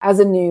as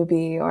a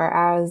newbie or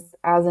as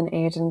an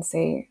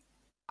agency,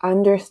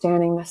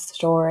 understanding the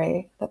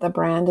story that the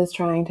brand is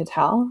trying to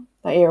tell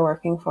that you're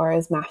working for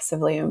is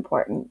massively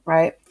important,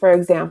 right? For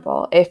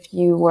example, if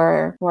you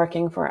were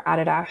working for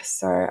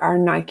Adidas or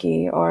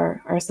Nike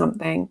or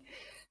something,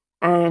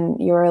 and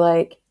you were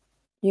like,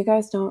 you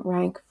guys don't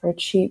rank for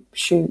cheap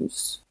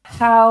shoes.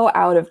 How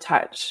out of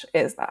touch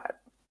is that?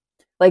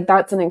 Like,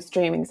 that's an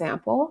extreme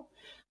example,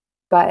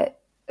 but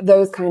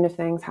those kind of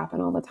things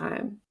happen all the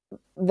time.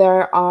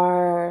 There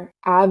are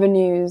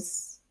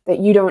avenues that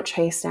you don't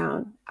chase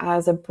down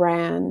as a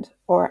brand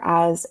or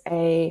as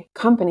a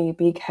company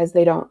because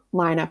they don't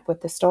line up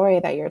with the story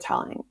that you're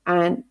telling.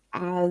 And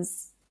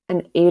as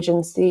an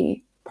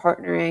agency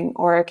partnering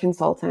or a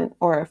consultant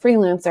or a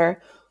freelancer,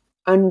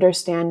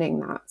 understanding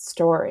that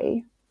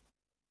story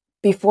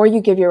before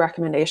you give your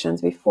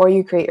recommendations, before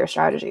you create your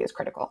strategy is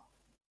critical.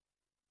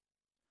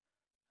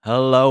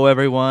 Hello,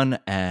 everyone,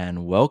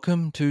 and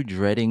welcome to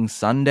Dreading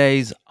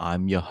Sundays.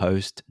 I'm your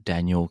host,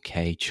 Daniel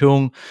K.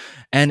 Chung,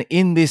 and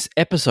in this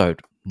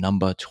episode,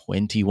 number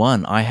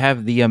 21, I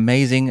have the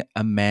amazing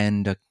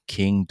Amanda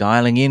King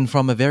dialing in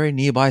from a very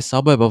nearby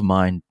suburb of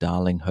mine,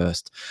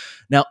 Darlinghurst.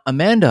 Now,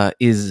 Amanda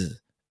is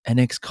an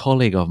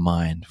ex-colleague of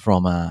mine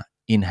from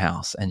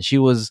in-house, and she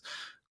was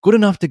good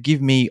enough to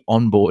give me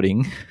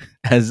onboarding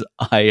as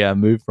I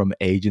moved from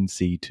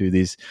agency to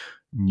this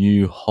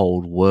new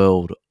whole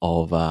world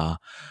of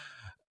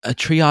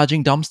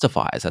triaging dumpster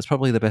fires. That's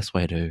probably the best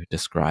way to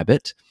describe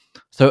it.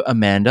 So,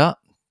 Amanda,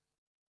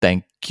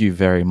 thank you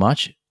very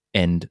much.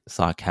 End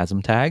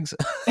sarcasm tags.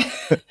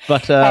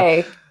 But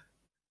Hey.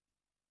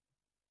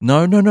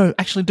 No.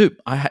 Actually, do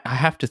I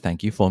have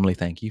to formally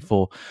thank you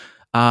for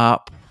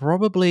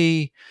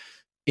probably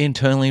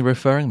internally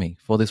referring me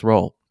for this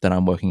role that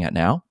I'm working at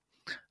now.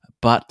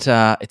 But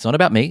it's not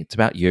about me, it's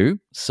about you.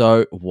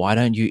 So why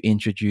don't you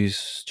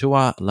introduce to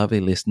our lovely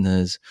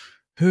listeners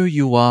who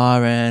you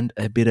are and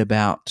a bit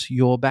about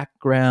your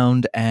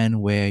background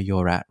and where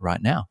you're at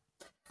right now?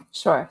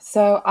 Sure.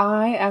 So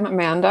I am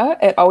Amanda.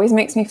 It always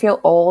makes me feel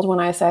old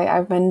when I say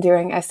I've been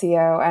doing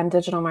SEO and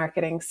digital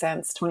marketing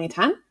since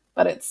 2010,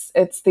 but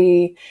it's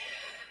the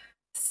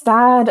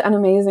sad and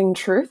amazing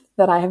truth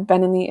that I have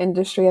been in the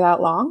industry that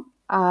long.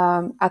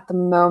 At the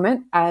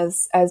moment,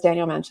 as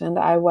Daniel mentioned,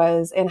 I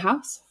was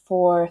in-house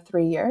for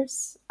 3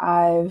 years.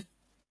 I've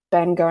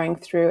been going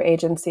through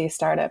agency,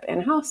 startup,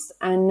 in-house,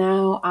 and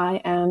now I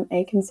am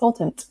a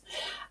consultant.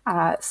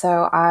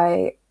 So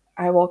I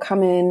will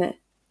come in,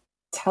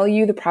 tell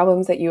you the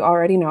problems that you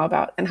already know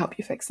about, and help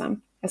you fix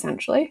them.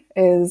 Essentially,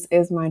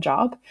 is my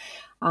job.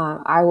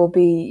 I will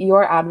be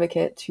your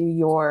advocate to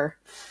your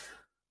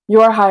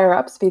higher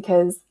ups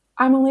because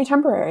I'm only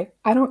temporary.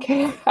 I don't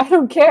care. I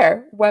don't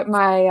care what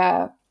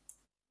my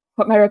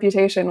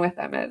reputation with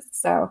them is.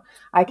 So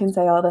I can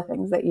say all the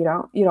things that you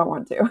don't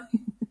want to.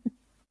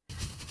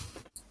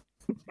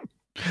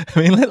 I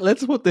mean,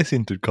 let's put this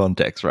into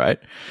context, right?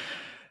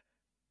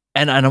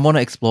 And I want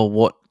to explore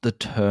what the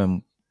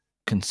term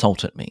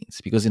consultant means,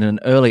 because in an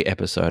early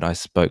episode I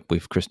spoke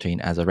with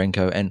Christine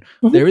Azarenko, and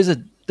there is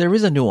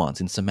a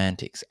nuance in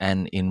semantics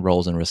and in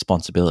roles and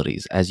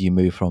responsibilities as you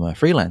move from a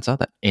freelancer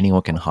that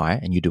anyone can hire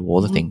and you do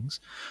all the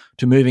things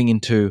to moving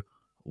into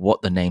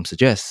what the name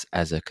suggests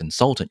as a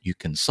consultant. You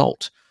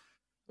consult.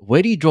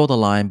 Where do you draw the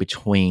line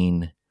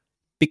between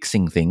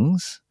fixing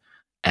things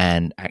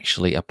and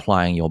actually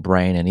applying your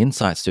brain and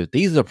insights to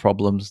these are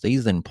problems,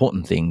 these are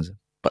important things,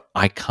 but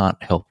I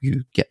can't help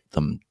you get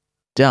them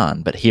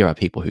done, but here are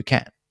people who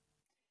can?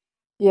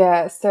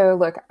 Yeah, so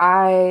look,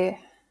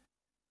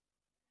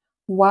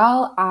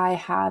 while I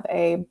have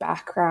a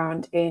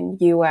background in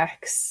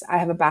UX, I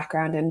have a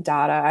background in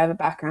data, I have a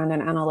background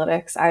in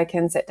analytics, I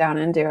can sit down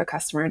and do a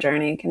customer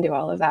journey, can do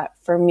all of that.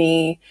 For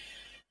me,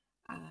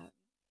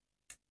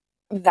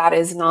 that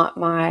is not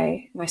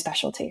my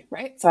specialty,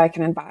 right? So I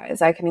can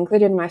advise, I can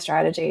include it in my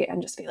strategy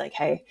and just be like,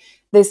 hey,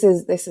 this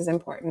is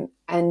important.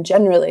 And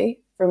generally,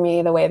 for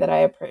me, the way that I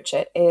approach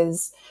it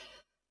is,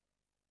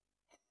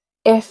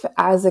 if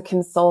as a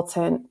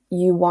consultant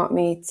you want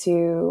me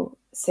to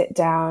sit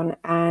down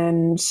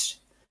and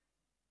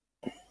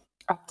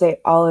update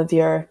all of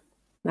your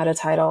meta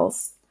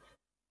titles,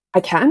 I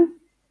can,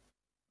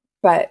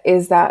 but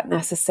is that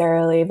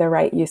necessarily the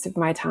right use of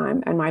my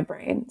time and my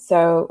brain?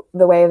 So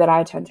the way that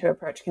I tend to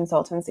approach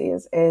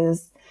consultancies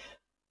is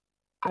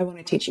I want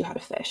to teach you how to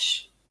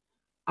fish.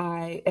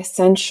 I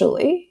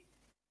essentially,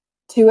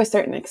 to a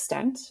certain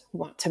extent,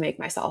 want to make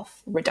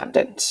myself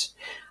redundant.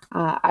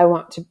 I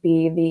want to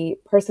be the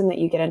person that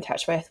you get in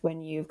touch with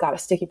when you've got a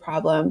sticky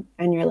problem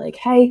and you're like,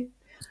 hey,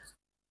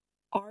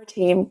 our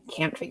team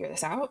can't figure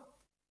this out.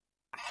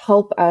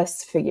 Help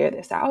us figure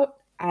this out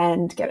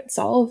and get it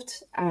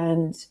solved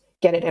and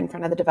get it in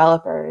front of the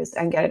developers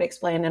and get it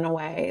explained in a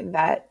way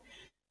that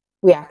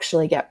we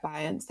actually get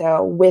buy-in.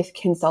 So with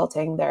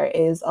consulting, there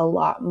is a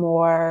lot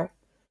more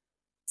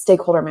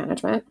stakeholder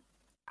management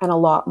and a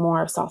lot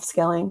more soft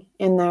skilling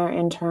in there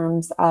in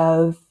terms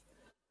of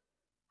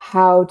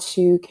how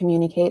to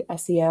communicate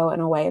SEO in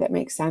a way that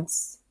makes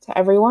sense to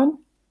everyone.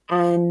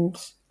 And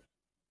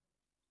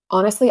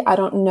Honestly, I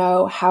don't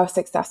know how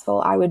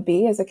successful I would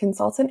be as a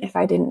consultant if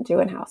I didn't do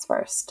in-house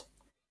first.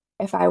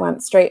 If I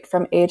went straight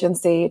from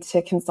agency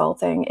to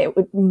consulting, it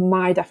would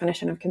my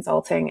definition of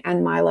consulting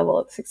and my level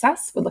of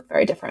success would look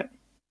very different.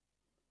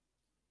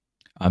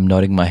 I'm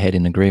nodding my head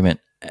in agreement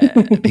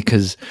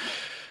because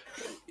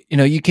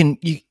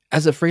you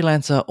as a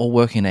freelancer or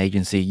working in an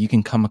agency, you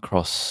can come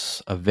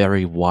across a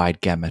very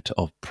wide gamut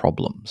of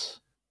problems.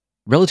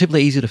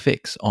 Relatively easy to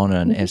fix on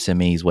an Mm-hmm.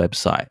 SME's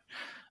website.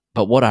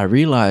 But what I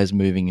realized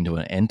moving into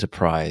an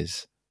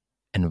enterprise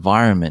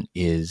environment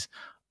is,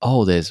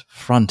 oh, there's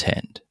front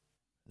end,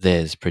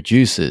 there's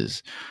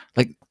producers,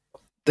 like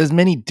there's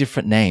many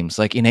different names.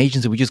 Like in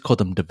agency, we just call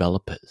them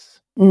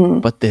developers,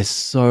 Mm, but there's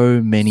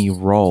so many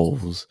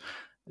roles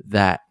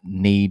that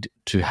need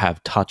to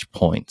have touch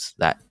points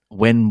that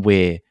when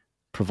we're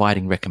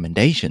providing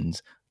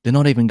recommendations, they're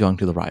not even going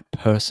to the right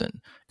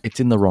person. It's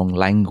in the wrong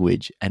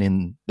language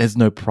and there's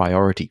no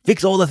priority.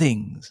 Fix all the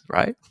things,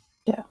 right?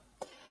 yeah,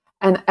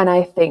 and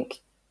I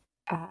think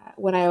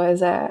when I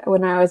was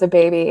a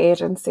baby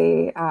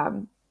agency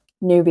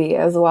newbie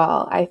as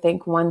well, I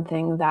think one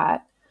thing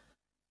that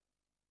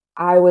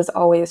I was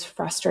always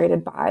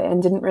frustrated by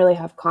and didn't really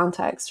have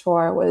context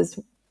for was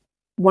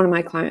one of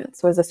my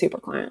clients was a super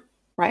client,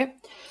 right?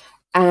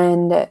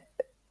 And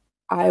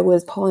I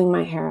was pulling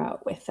my hair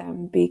out with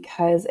them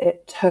because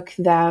it took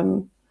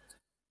them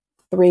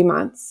 3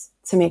 months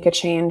to make a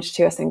change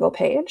to a single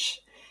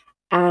page.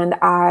 And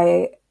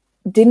I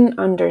didn't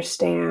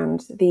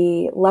understand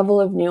the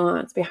level of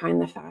nuance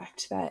behind the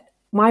fact that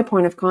my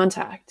point of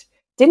contact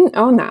didn't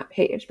own that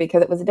page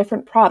because it was a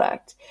different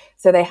product.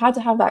 So they had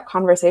to have that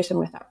conversation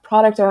with that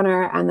product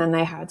owner, and then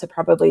they had to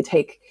probably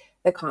take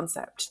the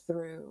concept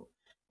through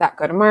that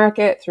go to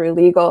market, through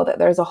legal, that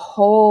there's a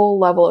whole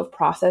level of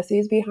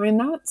processes behind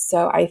that.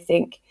 So I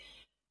think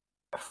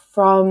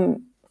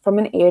from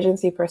an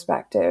agency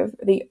perspective,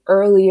 the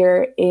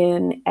earlier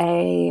in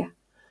an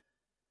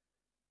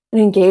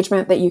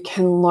engagement that you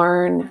can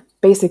learn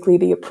basically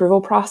the approval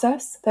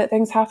process that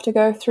things have to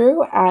go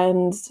through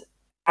and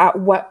at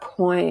what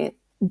point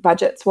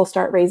budgets will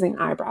start raising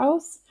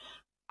eyebrows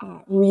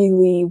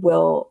really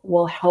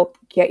will help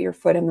get your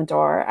foot in the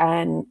door,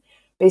 and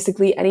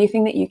basically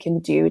anything that you can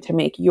do to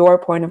make your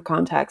point of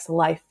contact's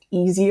life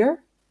easier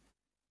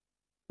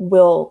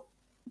will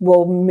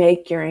will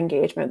make your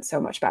engagement so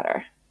much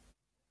better.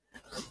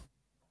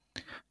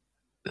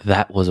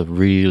 That was a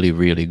really,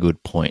 really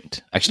good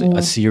point. Actually,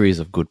 a Mm. series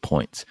of good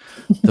points.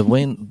 The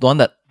one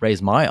that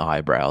raised my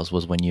eyebrows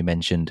was when you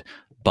mentioned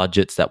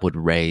budgets that would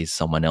raise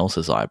someone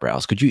else's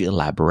eyebrows. Could you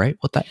elaborate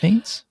what that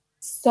means?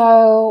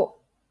 So,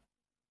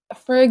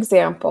 for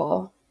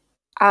example,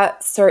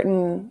 at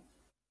certain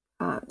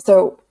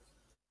so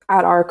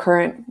at our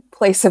current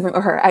place of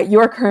or at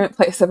your current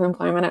place of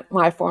employment, at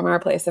my former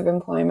place of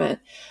employment,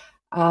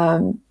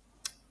 um,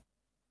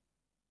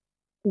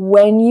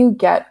 when you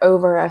get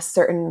over a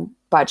certain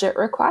budget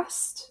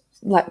request,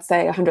 let's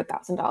say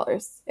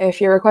 $100,000,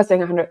 if you're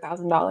requesting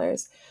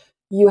 $100,000,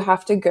 you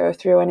have to go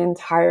through an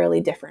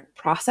entirely different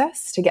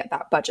process to get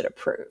that budget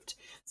approved.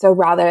 So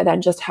rather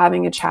than just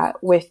having a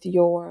chat with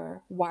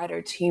your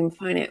wider team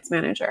finance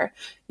manager,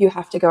 you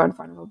have to go in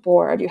front of a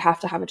board, you have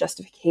to have a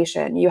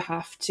justification, you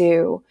have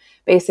to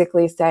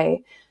basically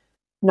say,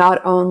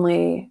 not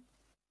only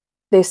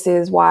this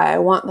is why I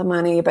want the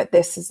money, but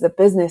this is the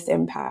business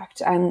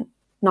impact. And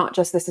not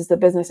just this is the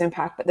business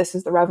impact, but this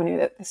is the revenue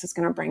that this is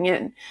going to bring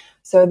in.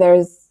 So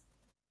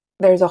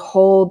there's a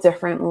whole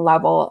different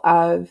level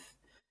of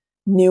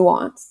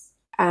nuance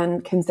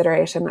and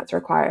consideration that's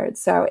required.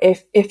 So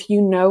if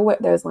you know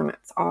what those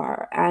limits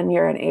are and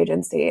you're an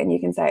agency and you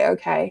can say,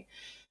 okay,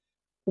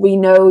 we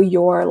know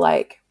your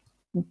like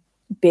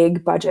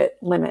big budget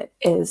limit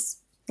is,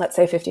 let's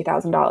say,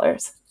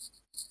 $50,000.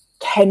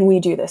 Can we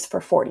do this for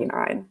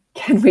 49?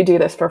 Can we do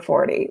this for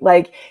 40?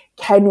 Like,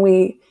 can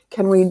we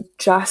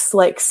just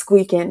like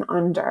squeak in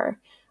under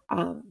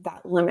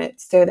that limit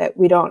so that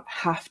we don't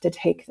have to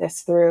take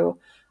this through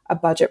a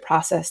budget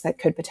process that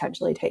could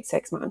potentially take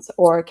 6 months?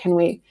 Or can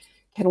we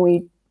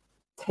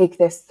take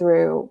this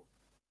through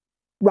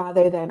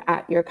rather than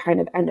at your kind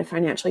of end of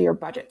financial year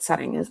budget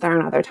setting? Is there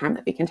another time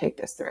that we can take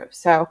this through?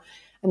 So,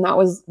 and that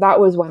was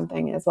one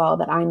thing as well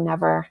that I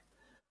never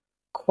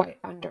quite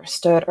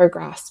understood or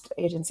grasped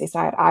agency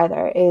side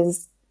either,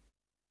 is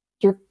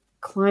your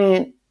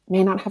client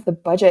may not have the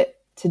budget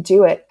to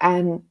do it,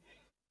 and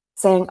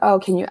saying, oh,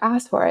 can you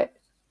ask for it?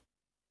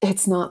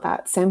 It's not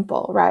that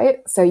simple,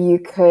 right? So you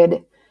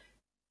could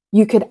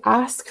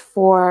ask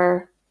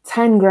for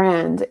 10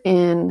 grand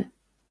in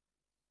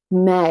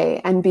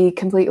May and be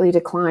completely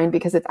declined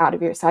because it's out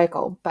of your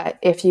cycle. But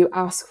if you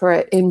ask for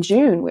it in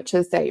June, which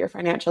is, say, your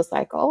financial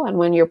cycle, and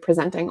when you're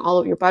presenting all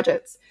of your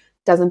budgets,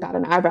 doesn't bat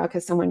an eyebrow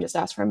because someone just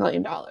asked for $1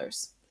 million.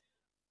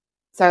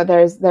 So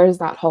there's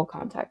that whole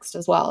context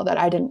as well that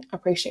I didn't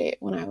appreciate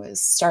when I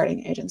was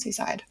starting agency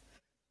side.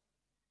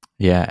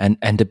 Yeah,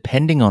 and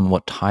depending on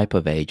what type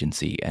of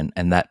agency and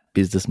that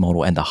business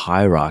model and the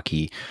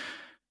hierarchy,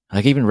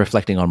 like even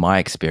reflecting on my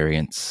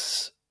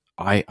experience,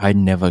 I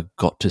never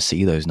got to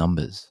see those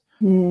numbers.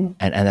 Mm.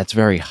 And that's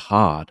very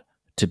hard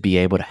to be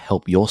able to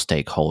help your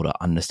stakeholder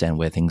understand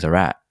where things are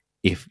at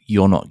if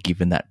you're not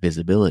given that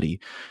visibility.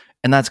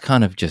 And that's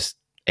kind of just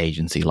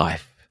agency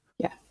life.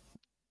 Yeah.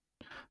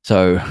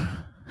 So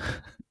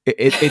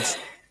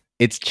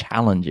it's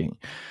challenging.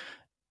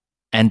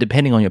 And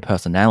depending on your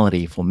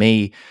personality, for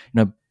me,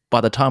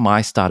 by the time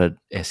I started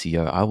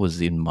SEO, I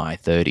was in my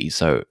 30s.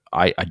 So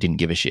I didn't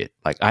give a shit.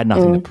 Like, I had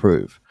nothing to Mm.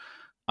 prove.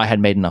 I had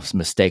made enough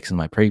mistakes in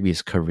my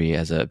previous career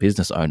as a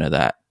business owner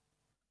that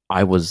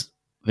I was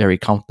very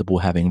comfortable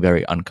having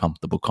very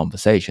uncomfortable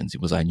conversations.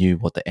 It was, I knew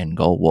what the end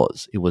goal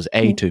was. It was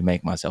A, to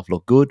make myself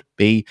look good,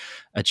 B,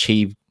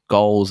 achieve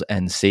goals,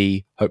 and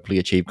C, hopefully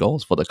achieve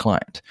goals for the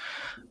client.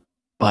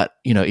 But,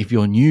 if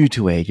you're new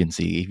to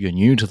agency, if you're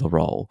new to the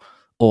role,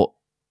 or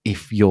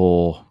if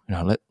you're,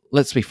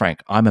 let's be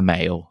frank, I'm a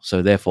male,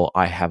 so therefore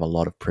I have a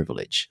lot of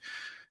privilege.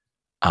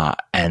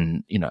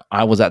 And,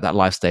 I was at that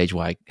life stage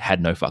where I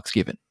had no fucks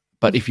given.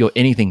 But if you're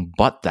anything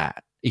but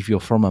that, if you're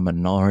from a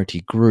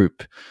minority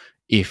group,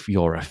 if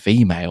you're a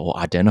female or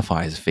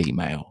identify as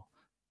female,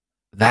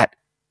 that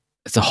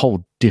it's a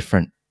whole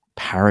different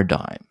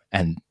paradigm,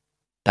 and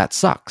that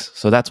sucks.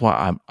 So that's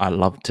why I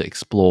love to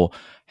explore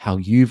how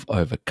you've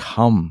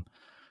overcome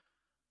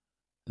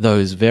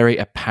those very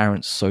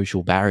apparent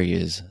social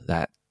barriers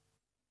that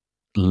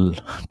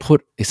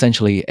put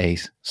essentially a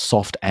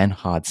soft and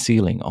hard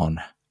ceiling on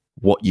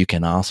what you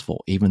can ask for,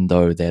 even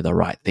though they're the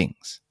right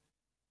things.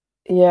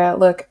 Yeah,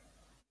 look,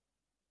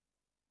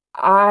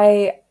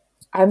 I'm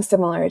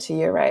similar to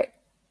you, right?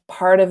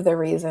 Part of the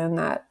reason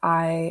that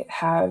I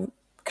have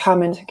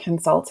come into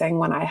consulting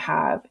when I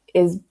have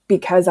is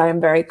because I am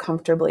very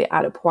comfortably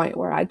at a point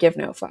where I give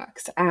no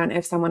fucks. And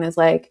if someone is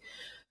like,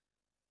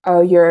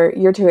 "Oh,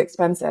 you're too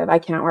expensive. I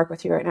can't work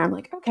with you right now." I'm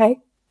like,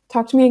 "Okay,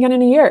 talk to me again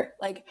in a year."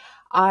 Like,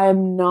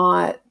 I'm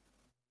not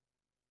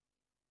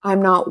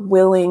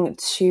willing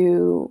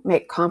to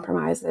make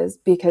compromises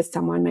because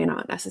someone may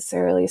not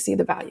necessarily see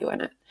the value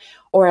in it.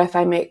 Or if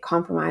I make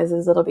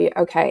compromises, it'll be,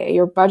 okay,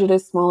 your budget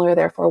is smaller,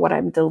 therefore what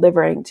I'm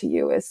delivering to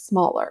you is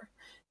smaller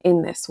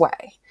in this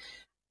way.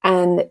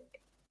 And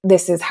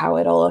this is how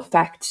it'll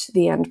affect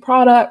the end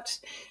product.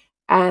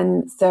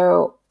 And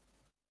so,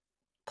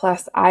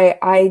 plus,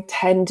 I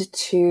tend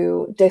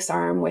to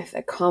disarm with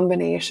a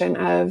combination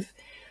of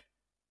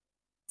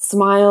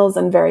smiles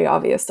and very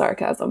obvious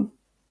sarcasm.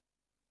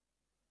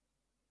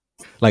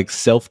 Like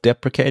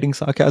self-deprecating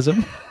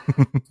sarcasm?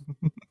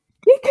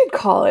 You could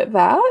call it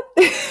that.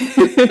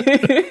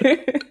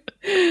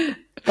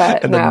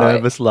 But And no, the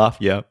nervous laugh,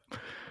 yeah.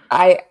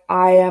 I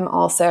am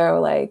also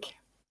like,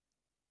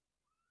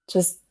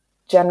 just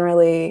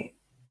generally,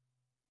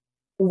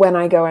 when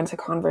I go into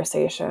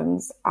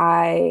conversations,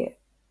 I'm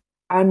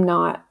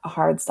not a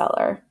hard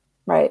seller,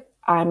 right?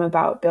 I'm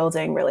about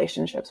building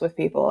relationships with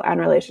people and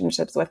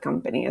relationships with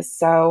companies.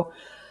 So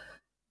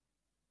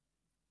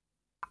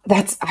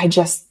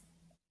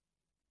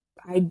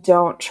I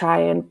don't try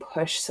and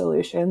push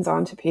solutions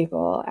onto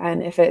people.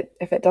 And if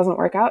it doesn't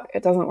work out,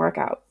 it doesn't work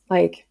out.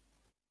 Like,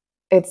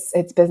 it's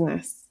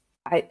business.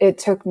 It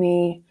took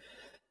me,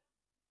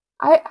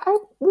 I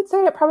would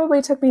say it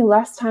probably took me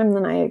less time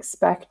than I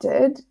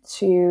expected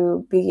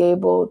to be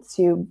able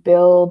to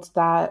build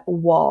that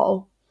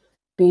wall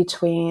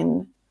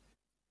between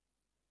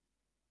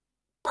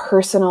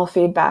personal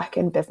feedback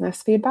and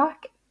business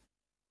feedback.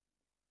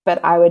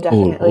 But I would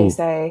definitely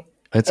say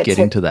let's it get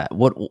took, into that.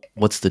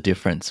 What's the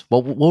difference?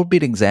 What would be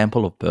an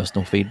example of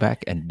personal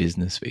feedback and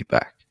business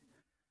feedback?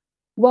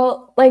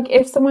 well, like,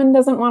 if someone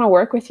doesn't want to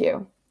work with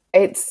you,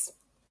 it's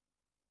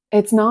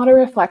not a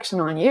reflection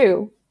on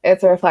you.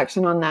 It's a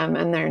reflection on them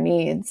and their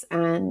needs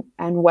and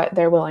what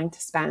they're willing to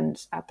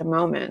spend at the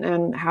moment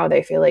and how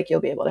they feel like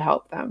you'll be able to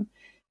help them.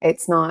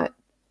 It's not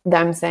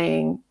them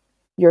saying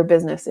your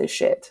business is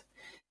shit.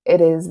 It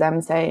is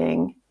them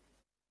saying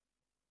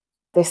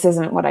this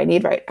isn't what I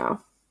need right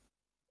now.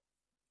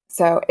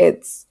 So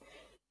it's,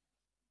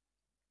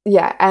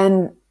 yeah,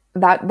 and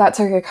that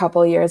took a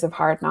couple years of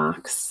hard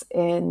knocks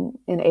in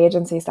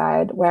agency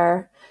side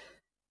where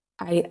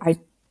I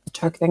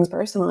took things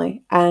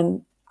personally.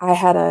 And I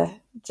had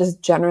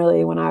just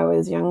generally when I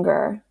was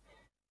younger,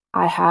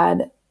 I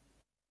had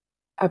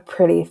a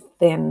pretty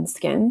thin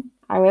skin,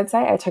 I would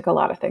say. I took a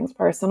lot of things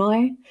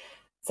personally.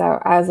 So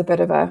as a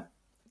bit of a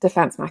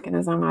defense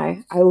mechanism,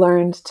 I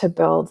learned to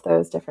build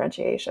those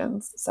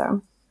differentiations.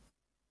 So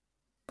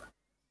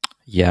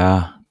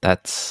Yeah,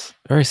 that's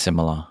very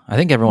similar. I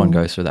think everyone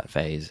goes through that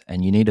phase,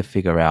 and you need to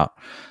figure out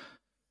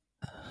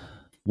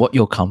what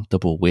you're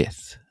comfortable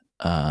with.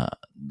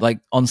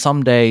 Like, on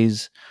some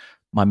days,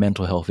 my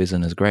mental health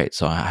isn't as great,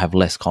 so I have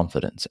less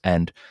confidence.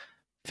 And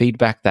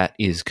feedback that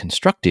is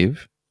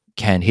constructive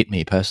can hit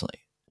me personally.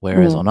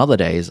 Whereas on other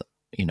days,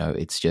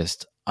 it's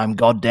just, I'm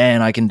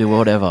goddamn, I can do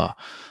whatever.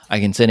 I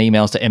can send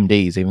emails to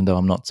MDs even though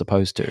I'm not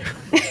supposed to.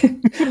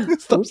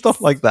 stuff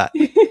like that.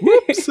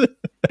 Whoops.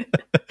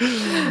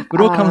 But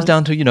it all comes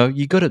down to,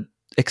 you got to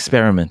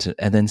experiment it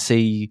and then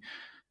see,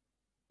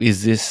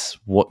 is this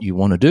what you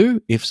want to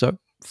do? If so,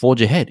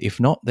 forge ahead. If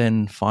not,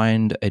 then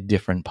find a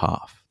different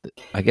path.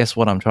 I guess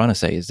what I'm trying to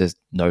say is there's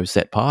no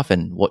set path,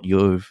 and what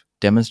you've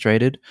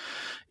demonstrated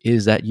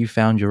is that you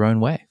found your own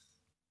way.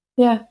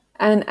 Yeah.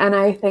 And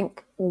I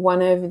think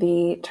one of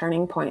the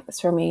turning points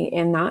for me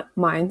in that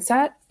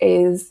mindset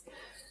is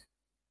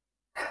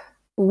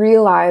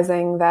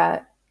realizing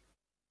that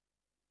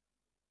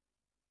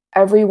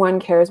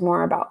everyone cares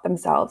more about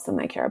themselves than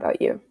they care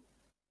about you.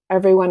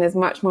 Everyone is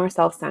much more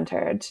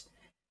self-centered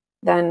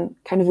than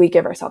kind of we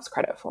give ourselves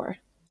credit for.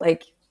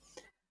 Like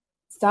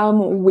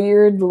some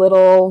weird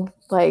little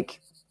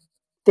like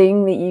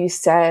thing that you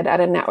said at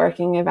a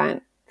networking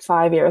event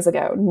 5 years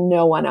ago,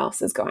 no one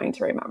else is going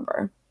to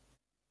remember.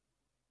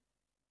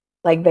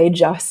 Like they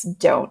just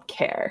don't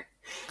care,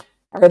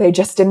 or they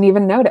just didn't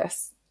even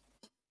notice.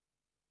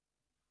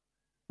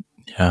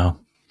 Yeah.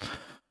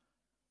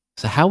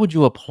 So how would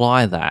you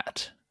apply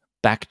that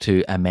back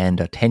to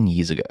Amanda 10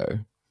 years ago,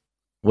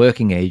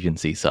 working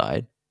agency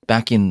side,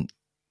 back in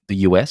the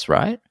US,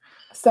 right?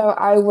 So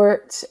I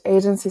worked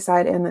agency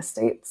side in the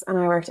States and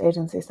I worked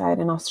agency side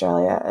in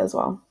Australia as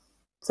well.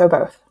 So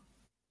both.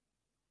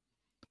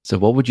 So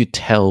what would you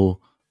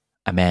tell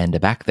Amanda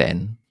back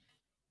then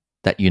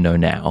that you know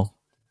now?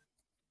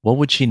 What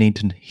would she need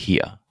to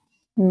hear?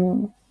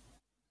 Mm.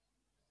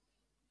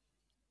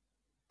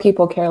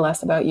 People care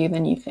less about you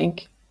than you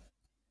think.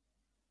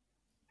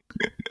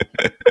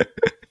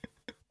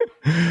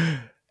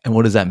 And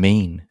what does that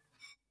mean?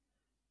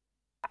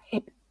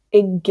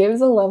 It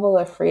gives a level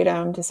of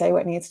freedom to say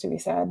what needs to be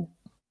said,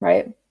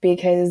 right?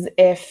 Because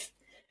if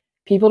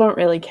people don't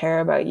really care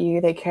about you,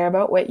 they care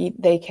about what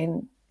they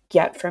can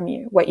get from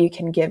you, what you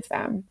can give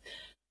them.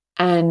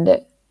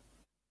 And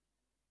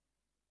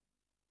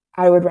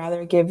I would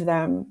rather give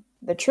them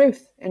the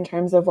truth in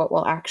terms of what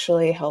will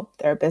actually help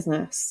their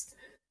business.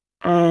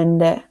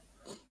 And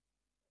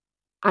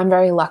I'm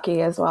very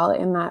lucky as well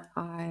in that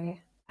I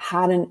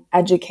had an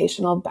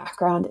educational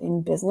background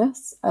in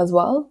business as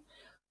well.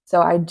 So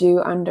I do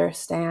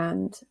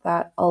understand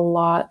that a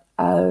lot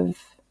of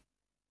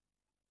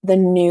the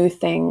new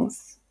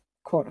things,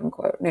 quote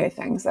unquote, new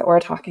things that we're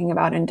talking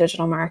about in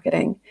digital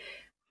marketing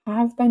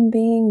have been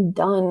being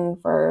done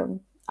for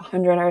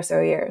 100 or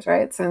so years,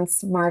 right?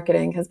 Since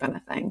marketing has been a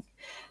thing,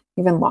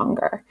 even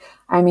longer.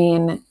 I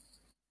mean,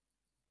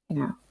 you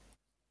know,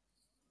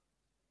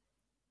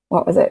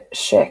 what was it?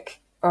 Schick,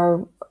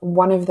 or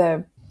one of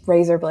the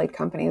razor blade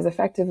companies,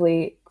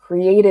 effectively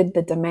created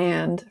the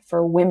demand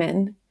for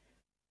women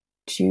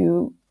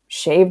to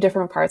shave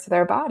different parts of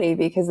their body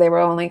because they were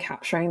only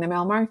capturing the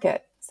male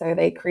market. So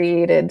they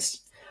created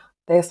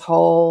this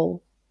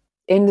whole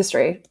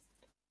industry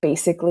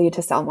basically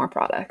to sell more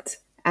product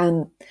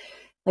and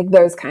like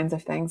those kinds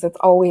of things. It's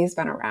always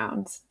been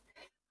around.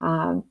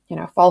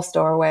 False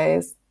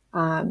doorways,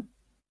 all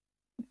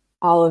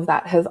of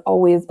that has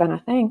always been a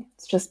thing.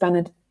 It's just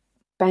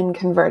been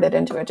converted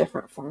into a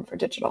different form for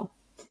digital.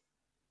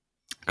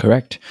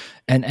 Correct.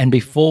 And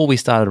before we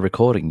started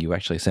recording, you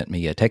actually sent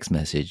me a text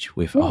message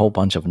with a whole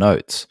bunch of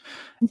notes.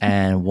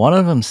 And one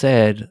of them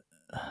said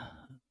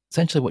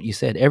essentially what you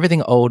said,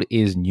 everything old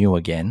is new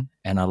again.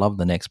 And I love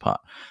the next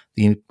part.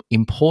 The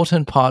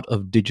important part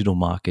of digital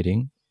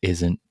marketing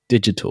isn't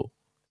digital,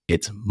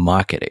 it's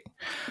marketing.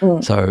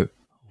 Mm. So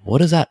what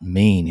does that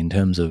mean in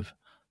terms of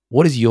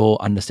what is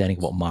your understanding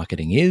of what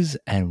marketing is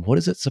and what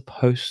is it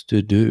supposed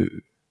to do?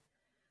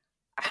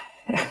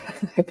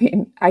 I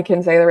mean, I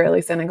can say the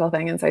really cynical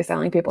thing and say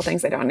selling people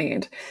things they don't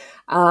need.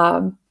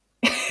 Um,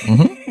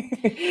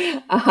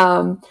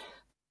 um,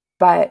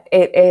 but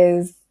it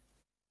is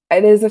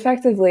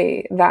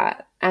effectively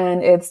that,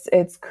 and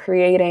it's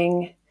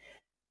creating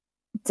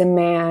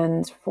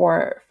demand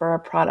for a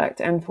product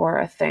and for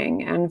a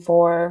thing and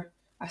for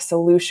a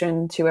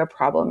solution to a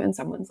problem in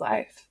someone's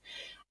life,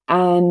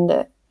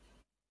 and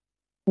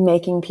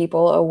making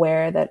people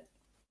aware that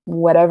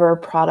whatever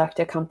product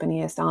a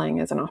company is selling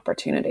is an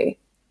opportunity.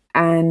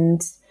 And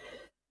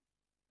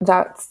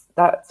that's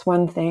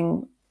one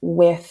thing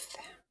with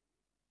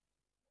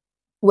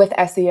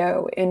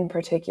SEO in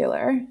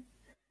particular.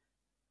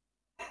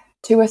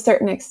 To a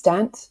certain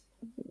extent,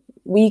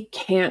 we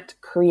can't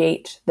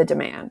create the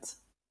demand.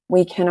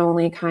 We can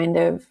only kind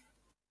of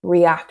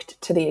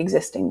react to the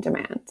existing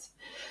demand.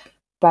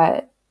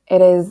 But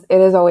it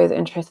is always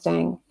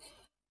interesting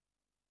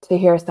to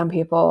hear some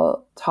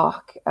people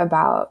talk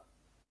about,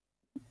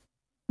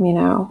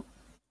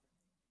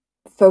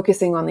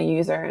 focusing on the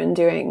user and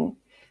doing,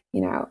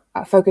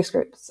 focus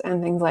groups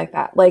and things like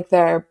that, like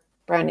they're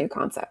brand new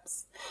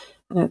concepts.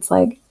 And it's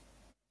like,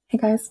 hey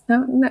guys,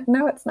 no,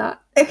 it's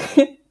not.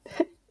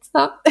 It's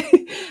not.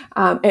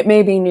 It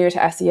may be new to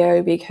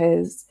SEO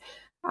because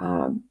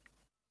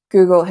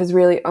Google has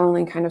really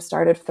only kind of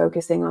started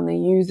focusing on the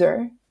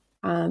user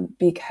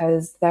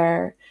because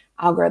their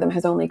algorithm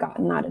has only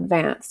gotten that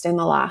advanced in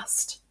the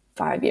last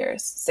 5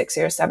 years, 6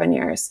 years, 7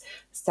 years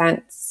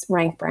since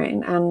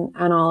RankBrain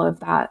and all of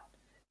that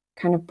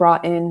kind of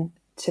brought in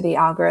to the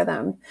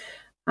algorithm.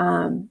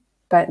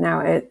 But now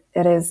it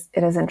is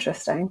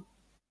interesting.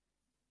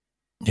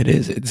 It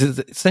is. It's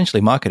essentially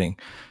marketing.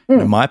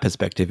 And my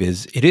perspective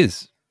is it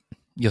is.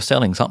 you're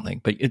selling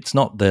something, but it's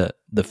not the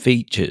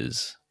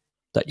features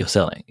that you're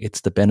selling.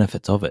 It's the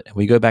benefits of it.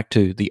 We go back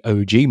to the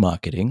OG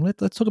marketing.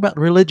 Let's talk about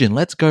religion.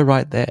 Let's go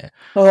right there.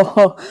 We're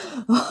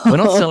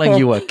not selling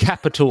you a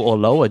capital or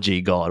lower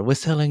G God. We're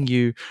selling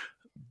you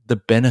the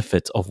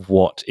benefits of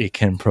what it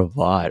can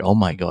provide. Oh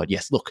my God.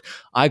 Yes. Look,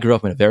 I grew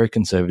up in a very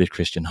conservative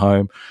Christian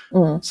home.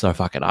 Mm. So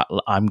fuck it.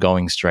 I'm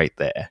going straight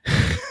there.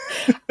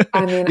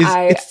 I mean,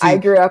 It's I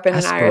the grew up in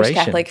an Irish aspiration.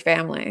 Catholic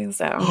family,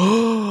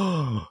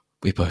 so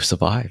We both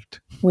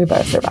survived. we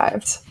both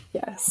survived.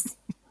 Yes.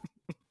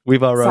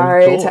 With our own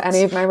Sorry to any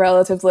thoughts. of my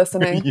relatives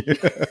listening.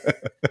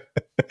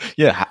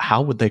 Yeah.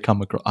 How would they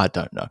come across? I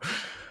don't know.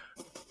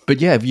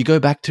 But yeah, if you go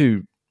back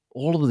to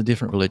all of the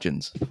different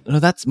religions,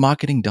 that's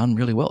marketing done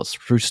really well. It's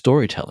through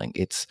storytelling.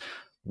 It's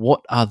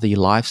what are the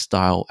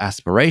lifestyle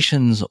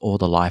aspirations or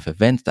the life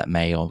events that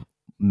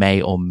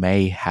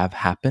may have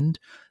happened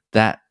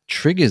that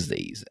triggers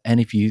these.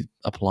 And if you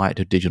apply it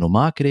to digital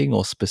marketing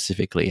or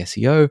specifically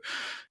SEO,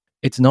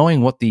 it's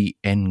knowing what the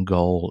end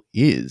goal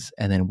is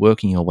and then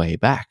working your way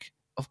back.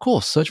 Of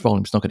course, search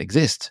volume is not going to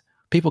exist.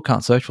 People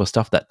can't search for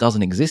stuff that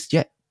doesn't exist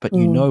yet, but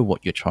you Mm. know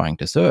what you're trying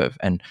to serve.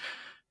 And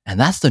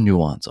that's the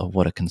nuance of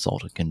what a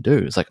consultant can do.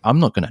 It's like, I'm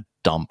not going to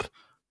dump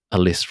a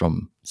list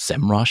from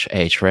SEMrush,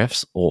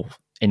 Ahrefs, or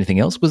anything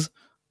else, because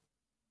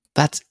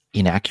that's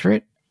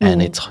inaccurate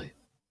and it's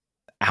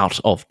out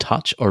of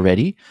touch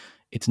already.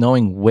 It's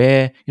knowing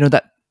where,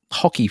 that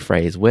hockey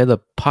phrase, where the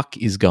puck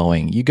is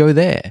going, you go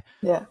there.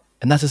 Yeah.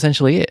 And that's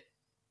essentially it.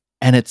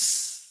 And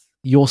it's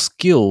your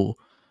skill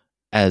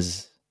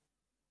as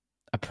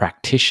a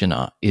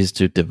practitioner is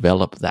to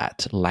develop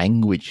that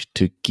language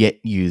to get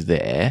you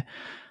there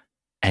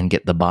and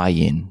get the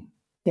buy-in.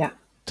 Yeah.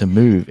 To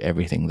move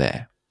everything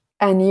there.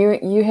 And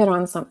you hit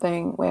on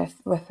something with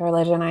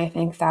religion. I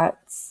think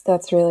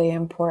that's really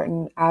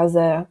important as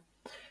a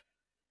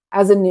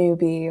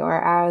newbie or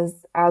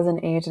as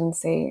an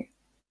agency.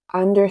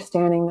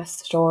 Understanding the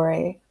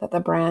story that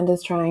the brand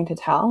is trying to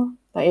tell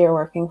that you're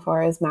working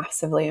for is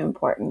massively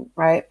important,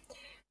 right?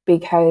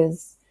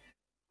 Because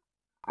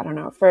I don't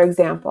know, for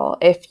example,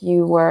 if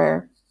you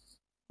were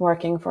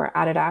working for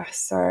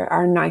Adidas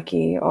or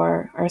Nike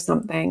or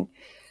something,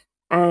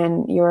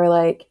 and you were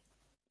like,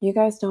 you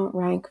guys don't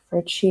rank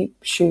for cheap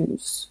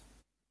shoes.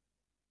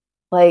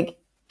 Like,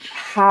 But it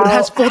how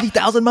has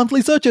 40,000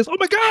 monthly searches. Oh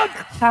my God.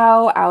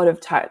 How out of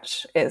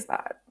touch is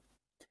that?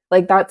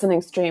 Like, that's an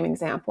extreme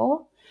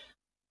example,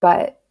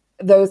 but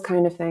those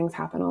kind of things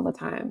happen all the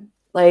time.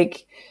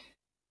 Like,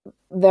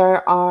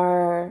 there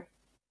are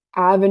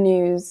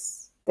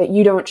avenues that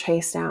you don't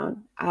chase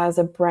down as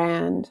a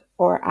brand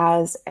or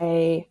as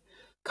a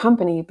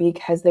company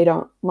because they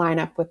don't line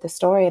up with the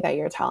story that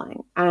you're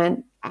telling.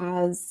 And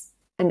as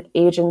an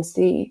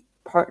agency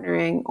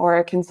partnering or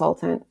a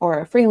consultant or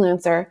a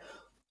freelancer,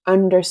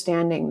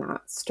 understanding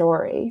that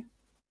story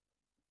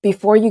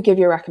before you give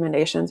your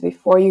recommendations,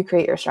 before you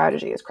create your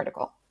strategy is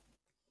critical.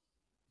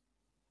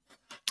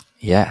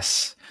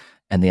 Yes.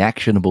 And the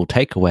actionable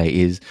takeaway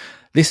is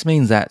this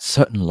means that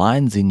certain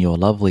lines in your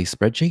lovely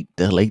spreadsheet,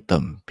 delete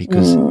them.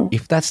 Because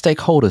if that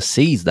stakeholder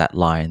sees that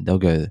line, they'll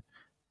go,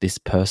 this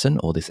person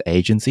or this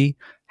agency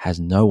has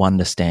no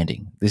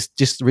understanding. This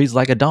just reads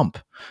like a dump.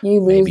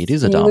 Maybe it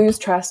is a dump. You lose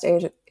trust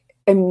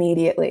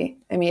immediately.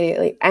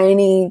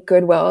 Any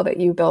goodwill that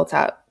you built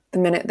up, the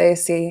minute they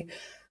see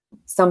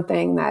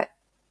something that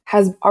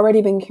has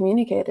already been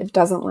communicated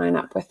doesn't line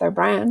up with their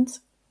brand,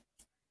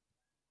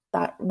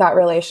 that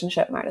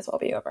relationship might as well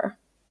be over.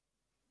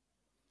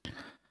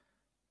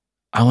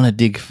 I want to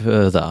dig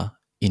further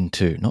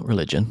into, not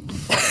religion.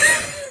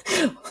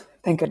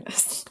 Thank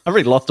goodness. I've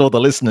already lost all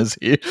the listeners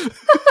here.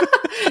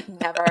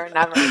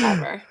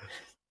 Never.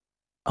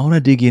 I want to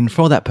dig in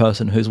for that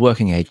person who's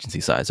working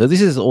agency side. So this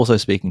is also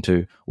speaking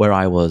to where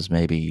I was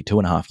maybe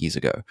 2.5 years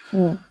ago.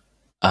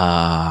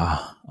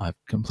 I've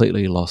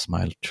completely lost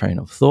my train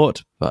of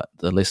thought, but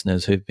the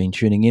listeners who've been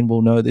tuning in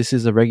will know this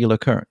is a regular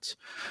occurrence.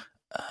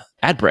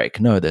 Ad break.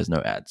 No, there's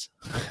no ads.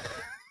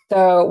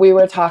 So we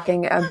were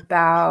talking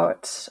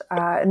about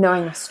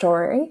knowing a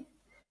story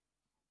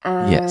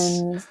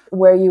and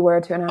where you were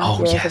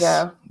 2.5 years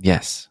ago.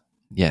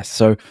 Yes.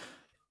 So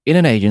in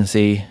an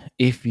agency,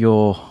 if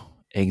you're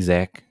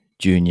exec,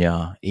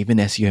 junior, even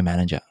SEO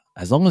manager,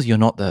 as long as you're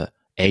not the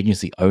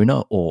agency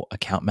owner or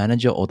account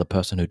manager or the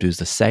person who does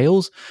the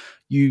sales,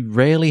 you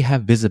rarely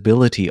have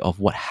visibility of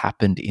what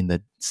happened in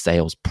the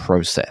sales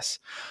process.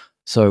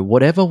 So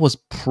whatever was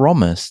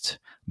promised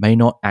may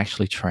not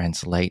actually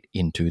translate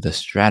into the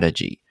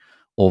strategy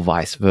or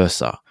vice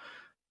versa.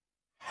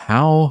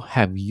 How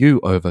have you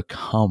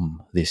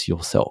overcome this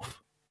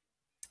yourself?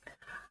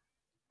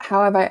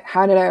 How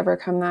did I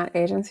overcome that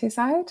agency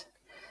side?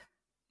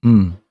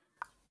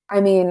 I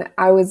mean,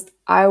 I was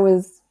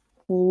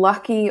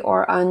lucky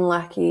or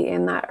unlucky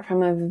in that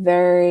from a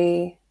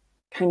very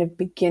kind of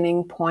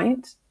beginning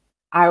point,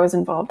 I was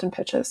involved in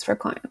pitches for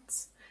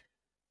clients.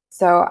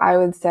 So I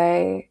would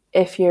say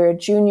if you're a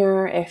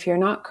junior, if you're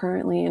not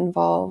currently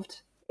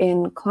involved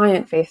in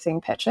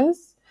client-facing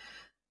pitches,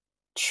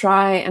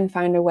 try and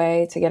find a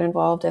way to get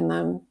involved in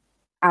them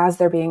as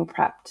they're being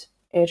prepped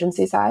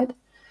agency side.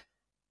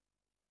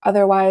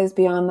 Otherwise,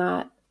 beyond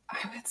that,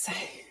 I would say,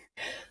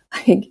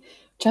 like,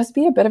 just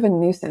be a bit of a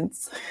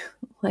nuisance.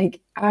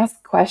 Like,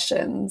 ask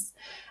questions.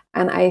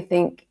 And I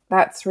think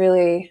that's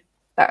really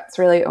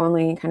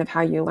only kind of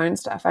how you learn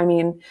stuff. I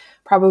mean,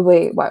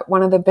 probably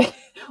one of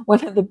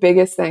the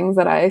biggest things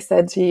that I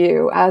said to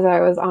you as I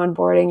was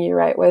onboarding you,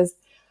 right, was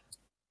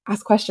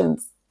ask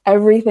questions.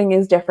 Everything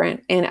is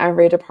different in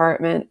every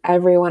department.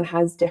 Everyone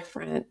has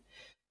different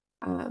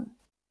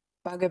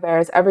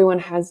bugbears. Everyone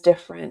has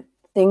different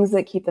things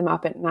that keep them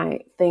up at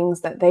night,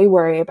 things that they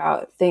worry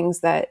about,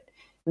 things that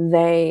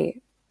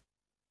they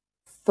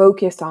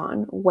focus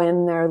on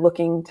when they're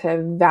looking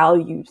to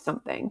value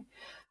something.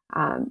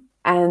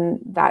 And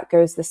that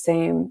goes the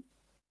same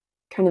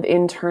kind of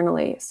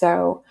internally.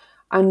 So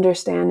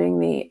understanding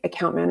the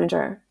account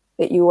manager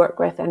that you work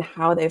with and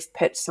how they've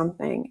pitched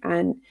something,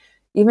 and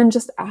even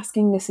just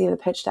asking to see the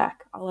pitch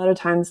deck. A lot of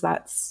times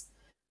that's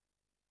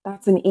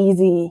an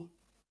easy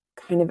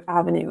kind of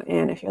avenue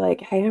in. If you're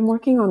like, hey, I'm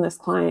working on this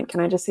client, can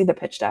I just see the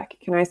pitch deck?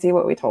 Can I see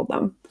what we told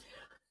them?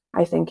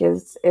 I think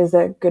is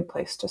a good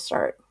place to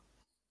start.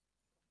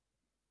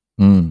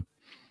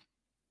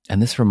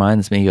 And this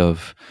reminds me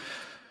of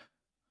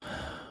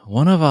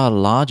one of our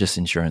largest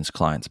insurance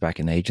clients back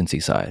in the agency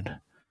side.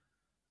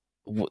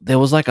 There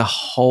was like a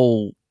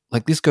whole,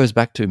 like, this goes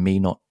back to me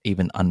not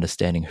even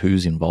understanding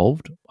who's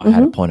involved. I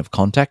had a point of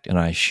contact and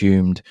I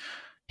assumed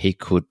he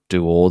could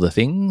do all the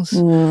things.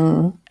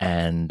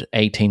 And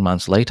 18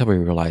 months later, we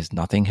realized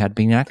nothing had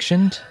been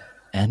actioned.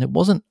 And it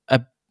wasn't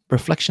a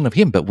reflection of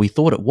him, but we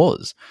thought it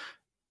was.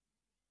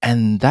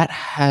 And that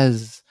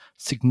has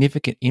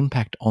significant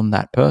impact on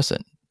that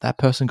person. That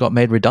person got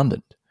made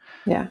redundant.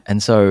 Yeah.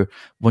 And so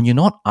when you're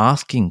not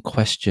asking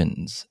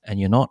questions and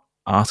you're not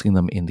asking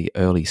them in the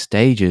early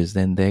stages,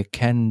 then there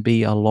can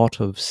be a lot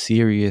of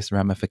serious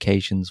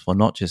ramifications for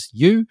not just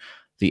you,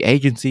 the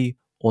agency,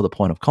 or the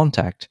point of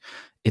contact.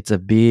 It's a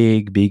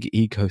big, big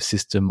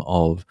ecosystem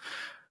of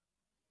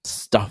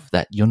stuff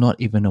that you're not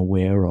even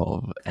aware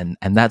of. And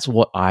that's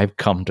what I've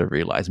come to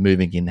realize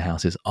moving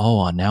in-house is,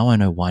 now I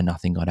know why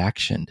nothing got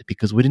actioned,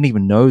 because we didn't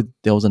even know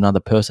there was another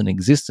person in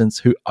existence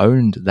who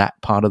owned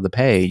that part of the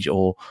page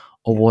or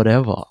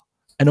whatever.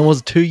 And it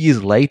was 2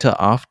 years later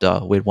after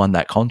we'd won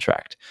that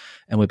contract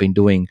and we've been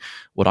doing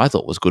what I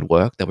thought was good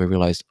work that we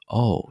realized,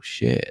 oh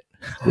shit,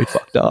 we'd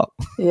fucked up.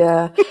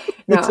 Yeah.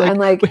 No, It's like, and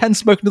like, we hadn't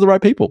spoken to the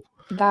right people.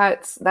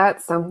 That's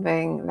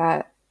something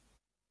that,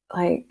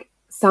 like,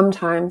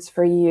 sometimes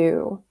for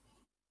you,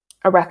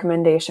 a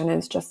recommendation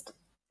is just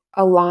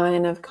a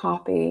line of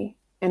copy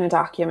in a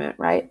document,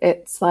 right?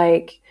 It's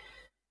like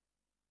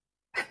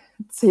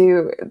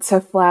to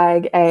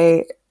flag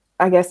a,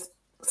 I guess,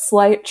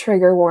 slight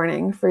trigger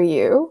warning for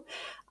you.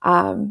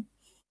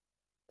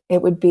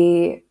 It would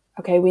be,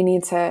 okay, we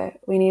need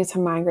to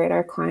migrate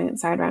our client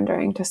side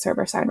rendering to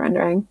server side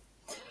rendering.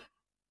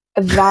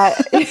 That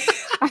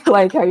I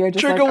like how you're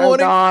just trigger like,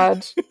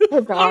 warning.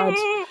 oh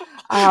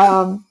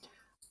god.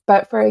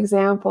 But for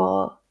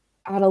example,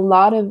 at a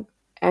lot of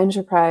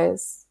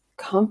enterprise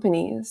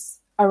companies,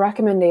 a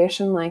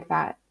recommendation like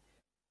that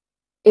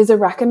is a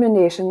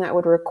recommendation that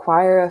would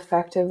require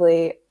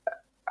effectively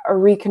a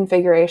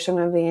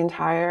reconfiguration of the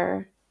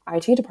entire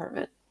IT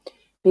department,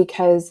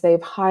 because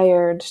they've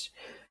hired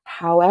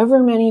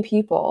however many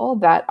people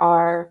that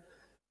are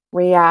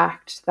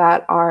React,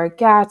 that are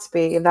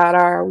Gatsby, that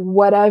are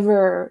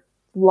whatever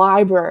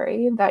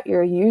library that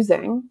you're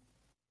using.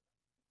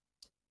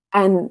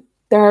 And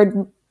there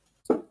are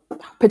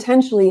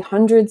potentially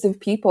hundreds of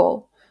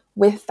people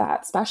with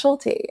that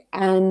specialty.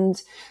 And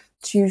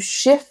to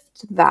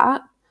shift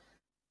that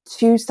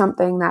to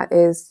something that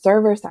is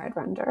server-side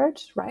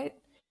rendered, right,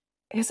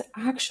 is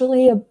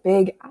actually a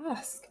big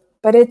ask.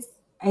 But it's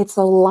a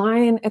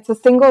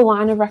single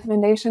line of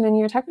recommendation in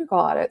your technical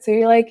audit. So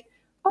you're like,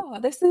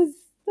 oh, this is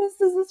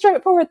a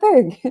straightforward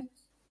thing.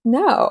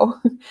 No.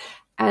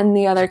 And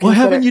the other Why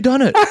haven't you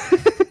done it?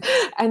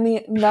 And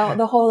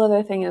the whole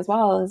other thing as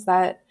well is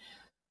that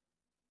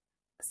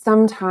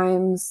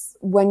sometimes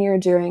when you're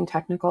doing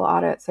technical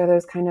audits or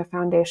those kind of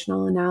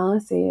foundational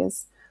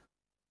analyses,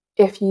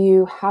 if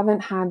you haven't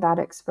had that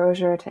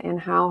exposure to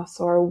in-house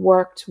or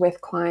worked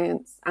with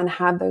clients and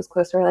had those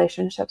close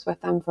relationships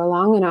with them for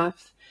long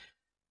enough,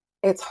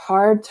 it's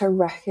hard to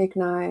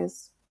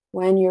recognize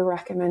when your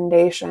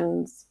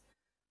recommendations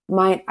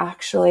might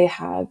actually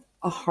have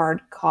a hard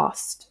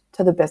cost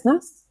to the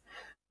business,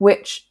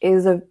 which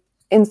is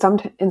in some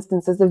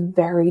instances a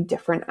very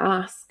different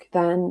ask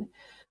than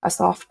a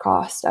soft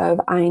cost of,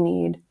 I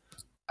need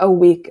a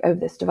week of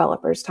this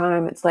developer's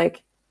time. It's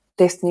like,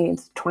 this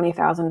needs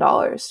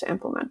 $20,000 to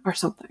implement or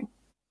something.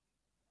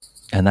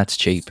 And that's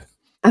cheap.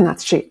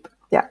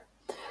 Yeah.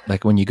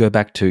 Like when you go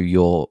back to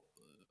your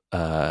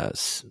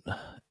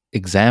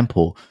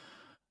example,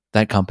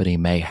 that company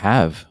may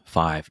have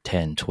 5,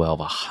 10, 12,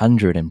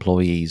 100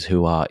 employees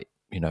who are,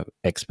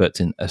 experts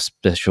in a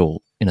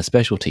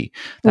specialty.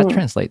 That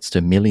translates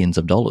to millions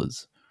of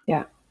dollars.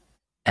 Yeah.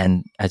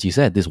 And as you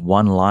said, this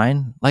one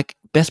line, like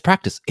best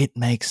practice, it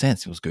makes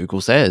sense. Because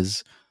Google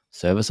says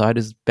server side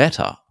is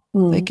better.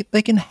 Mm.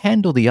 They can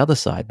handle the other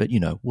side, but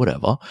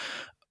whatever.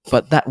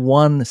 But that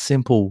one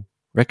simple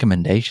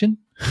recommendation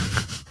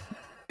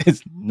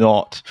is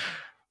not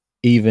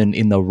even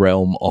in the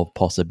realm of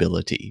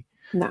possibility.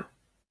 No,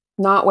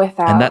 not And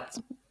without, that's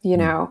you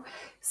know,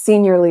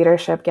 senior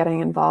leadership getting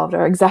involved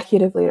or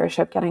executive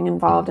leadership getting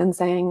involved and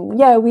saying,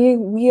 yeah,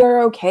 we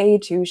are okay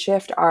to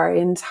shift our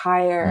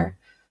entire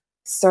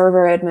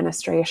server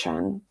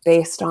administration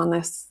based on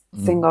this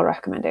single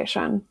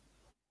recommendation.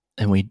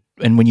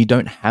 and when you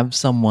don't have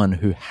someone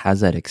who has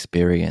that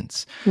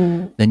experience,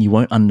 Mm. then you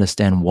won't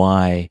understand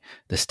why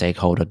the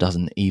stakeholder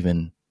doesn't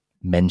even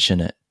mention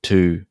it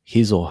to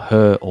his or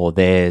her or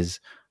theirs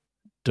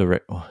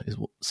direct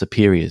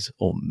superiors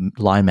or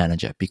line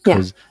manager,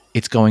 because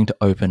it's going to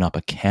open up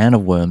a can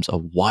of worms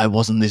of why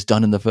wasn't this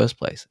done in the first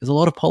place. There's a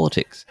lot of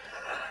politics.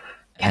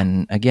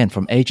 And again,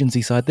 from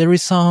agency side, there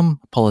is some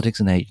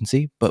politics in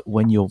agency, but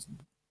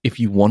if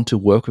you want to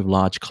work with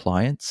large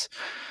clients,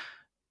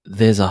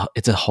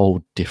 it's a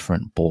whole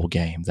different ball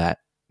game that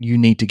you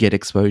need to get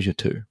exposure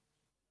to.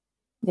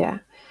 Yeah.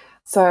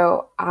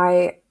 So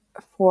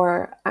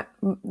for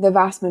the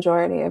vast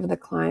majority of the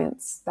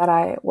clients that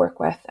I work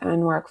with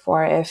and work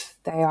for, if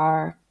they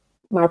are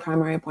my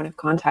primary point of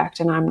contact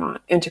and I'm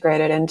not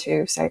integrated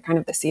into, say, kind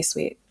of the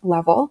C-suite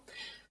level,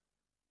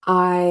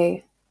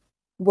 I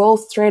will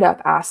straight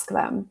up ask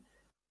them,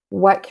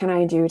 what can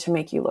I do to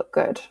make you look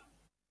good?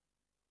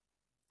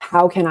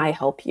 How can I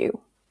help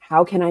you?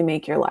 How can I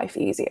make your life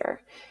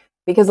easier?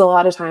 Because a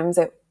lot of times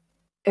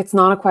it's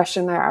not a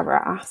question they're ever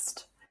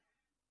asked.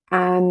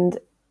 And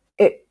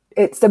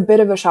it's a bit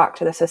of a shock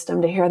to the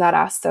system to hear that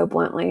asked so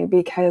bluntly,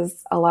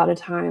 because a lot of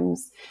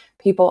times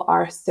people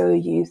are so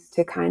used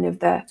to kind of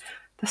the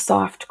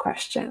soft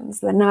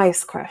questions, the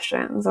nice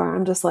questions, or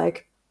I'm just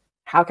like,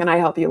 how can I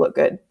help you look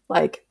good?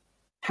 Like,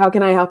 how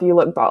can I help you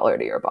look baller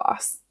to your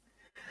boss?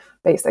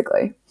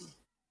 Basically.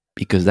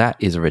 Because that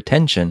is a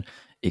retention.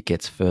 It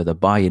gets further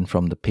buy-in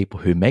from the people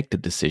who make the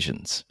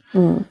decisions.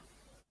 Mm.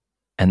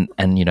 And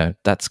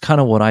that's kind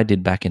of what I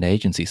did back in the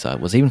agency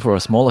side. Was even for a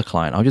smaller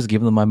client, I'll just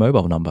give them my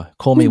mobile number,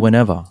 call me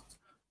whenever.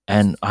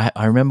 And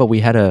I remember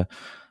we had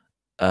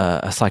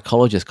a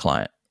psychologist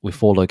client with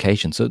 4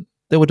 locations, so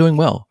they were doing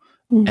well.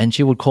 And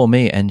she would call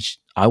me, and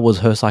I was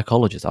her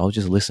psychologist. I would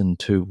just listen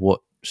to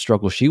what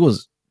struggle she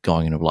was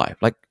going into life.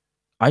 Like,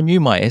 I knew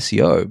my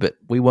SEO, but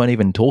we weren't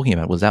even talking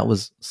about it. That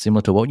was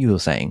similar to what you were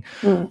saying.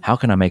 How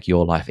can I make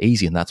your life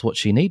easy? And that's what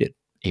she needed,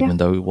 even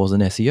though it was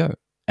an SEO.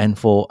 And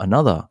for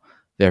another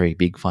very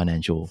big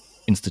financial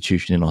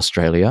institution in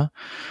Australia,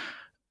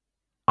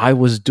 I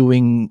was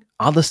doing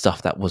other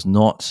stuff that was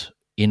not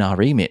in our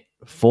remit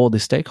for the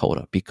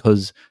stakeholder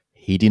because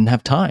he didn't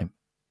have time.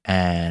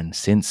 And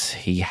since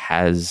he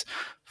has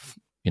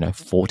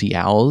 40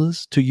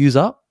 hours to use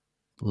up,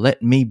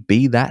 let me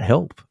be that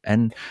help.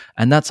 And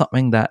that's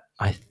something that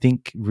I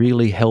think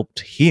really helped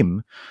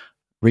him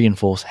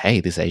reinforce, hey,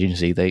 this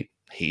agency,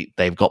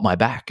 they've got my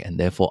back, and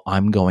therefore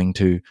I'm going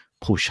to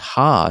push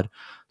hard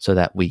so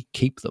that we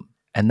keep them.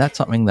 And that's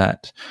something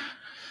that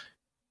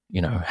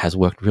has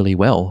worked really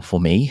well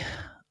for me.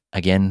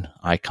 Again,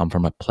 I come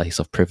from a place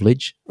of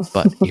privilege,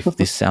 but if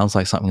this sounds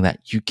like something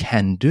that you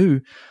can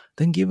do,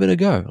 then give it a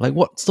go. Like,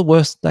 what's the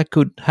worst that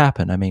could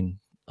happen? I mean,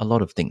 a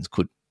lot of things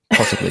could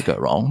possibly go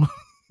wrong.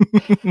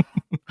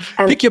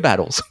 Pick your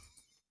battles.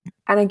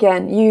 And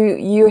again,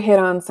 you hit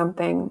on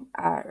something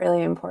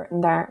really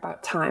important there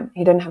about time.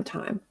 He didn't have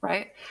time,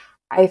 right?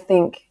 I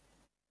think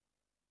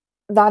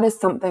that is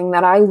something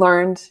that I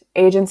learned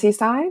agency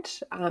side,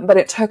 but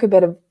it took a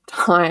bit of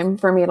time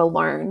for me to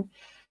learn.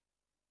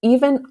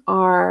 Even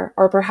or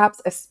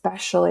perhaps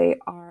especially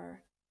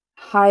our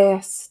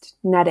highest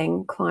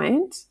netting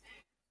client,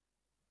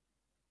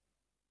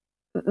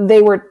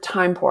 they were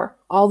time poor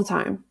all the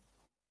time.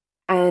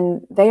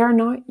 And you are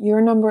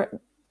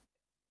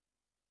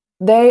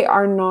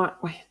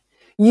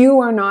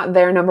not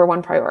their number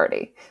one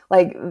priority.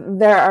 Like,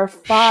 there are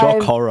 5.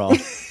 Shock horror.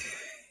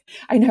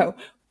 I know,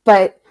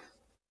 but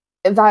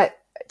that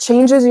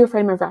changes your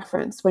frame of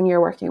reference when you're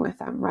working with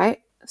them,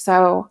 right?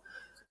 So,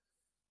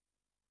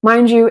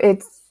 mind you,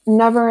 it's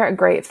never a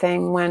great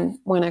thing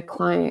when a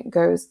client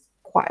goes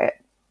quiet.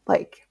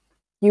 Like,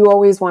 you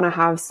always want to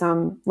have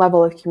some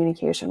level of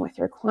communication with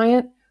your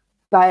client,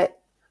 but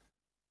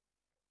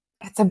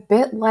it's a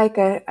bit like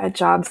a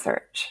job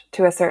search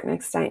to a certain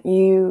extent.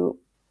 You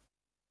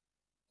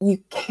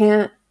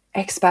can't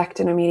expect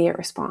an immediate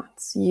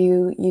response.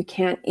 You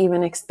can't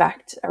even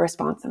expect a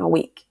response in a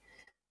week.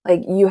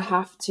 Like, you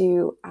have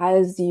to,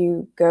 as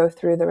you go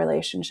through the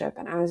relationship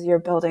and as you're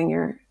building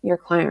your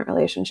client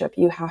relationship,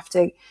 you have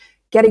to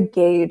get a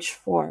gauge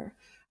for,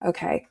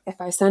 okay,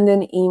 if I send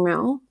an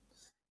email,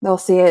 they'll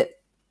see it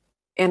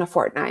in a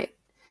fortnight.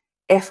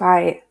 If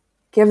I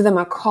give them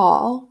a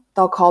call,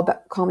 they'll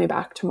call me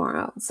back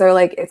tomorrow. So,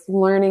 like, it's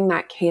learning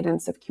that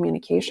cadence of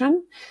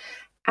communication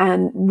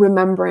and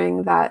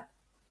remembering that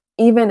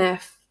even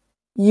if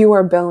you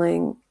are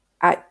billing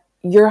at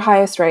your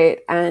highest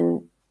rate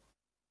and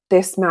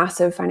this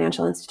massive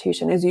financial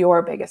institution is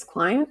your biggest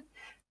client,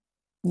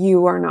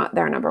 you are not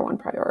their number one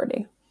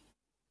priority.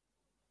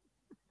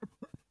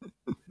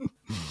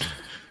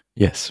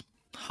 Yes.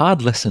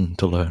 Hard lesson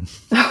to learn.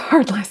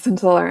 Hard lesson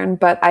to learn.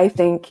 But I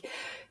think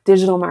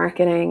digital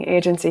marketing,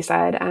 agency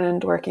side,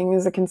 and working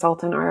as a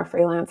consultant or a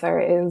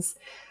freelancer is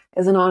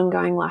an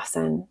ongoing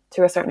lesson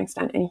to a certain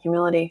extent in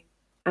humility.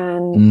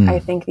 And I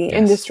think the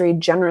industry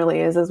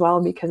generally is as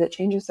well, because it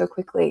changes so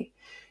quickly.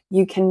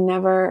 You can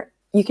never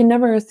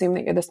assume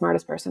that you're the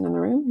smartest person in the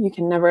room. You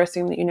can never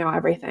assume that you know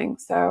everything.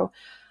 So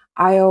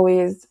I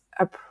always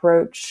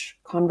approach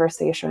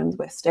conversations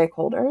with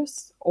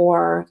stakeholders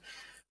or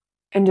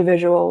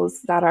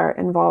individuals that are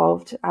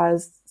involved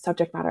as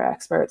subject matter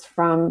experts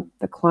from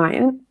the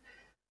client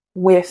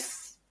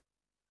with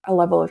a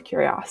level of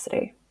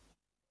curiosity.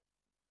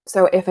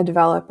 So if a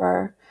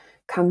developer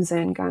comes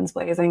in guns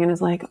blazing and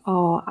is like,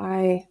 oh,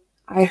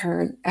 I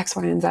heard X,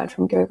 Y, and Z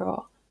from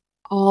Google,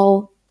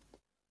 I'll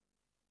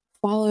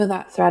follow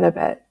that thread a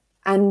bit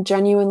and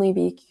genuinely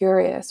be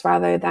curious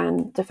rather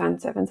than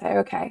defensive and say,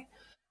 okay,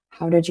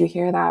 how did you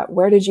hear that?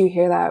 Where did you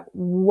hear that?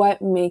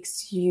 What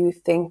makes you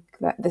think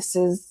that this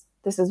is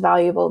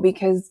valuable?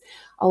 Because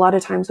a lot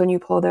of times when you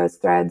pull those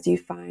threads, you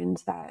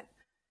find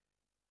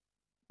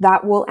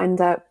that will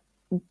end up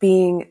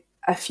being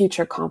a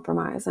future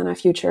compromise and a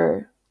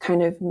future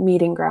kind of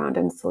meeting ground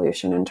and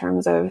solution in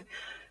terms of,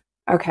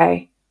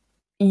 okay,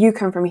 you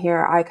come from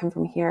here, I come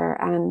from here,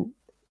 and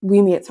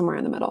we meet somewhere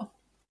in the middle.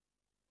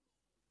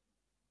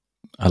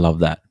 I love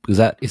that, because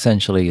that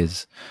essentially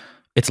it's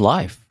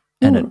life,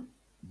 and it,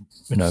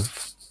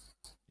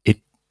 it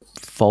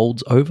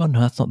folds over. No,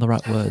 that's not the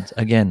right words.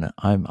 Again,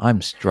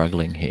 I'm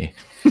struggling here.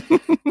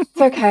 It's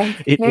okay.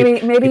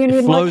 Maybe you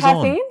need more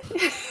caffeine.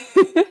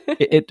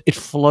 It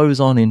flows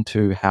on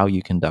into how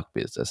you conduct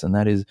business, and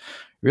that is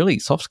really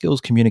soft skills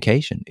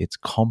communication. It's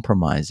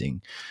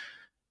compromising.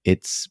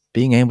 It's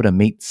being able to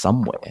meet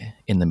somewhere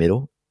in the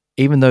middle,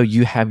 even though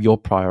you have your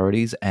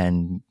priorities,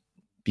 and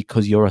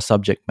because you're a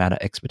subject matter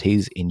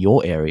expertise in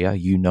your area,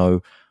 you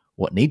know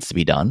what needs to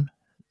be done.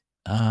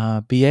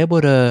 Be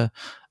able to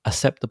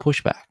accept the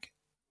pushback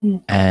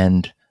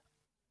and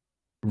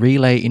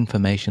relay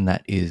information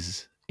that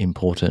is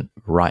important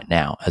right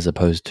now, as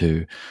opposed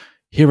to,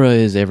 here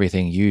is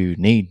everything you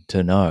need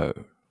to know.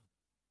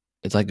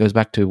 It's like, goes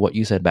back to what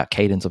you said about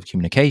cadence of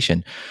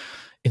communication.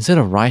 Instead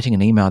of writing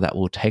an email that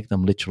will take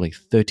them literally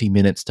 30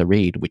 minutes to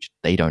read, which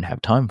they don't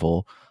have time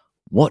for,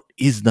 what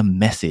is the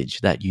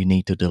message that you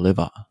need to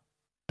deliver?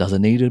 Does it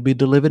need to be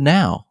delivered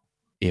now?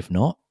 If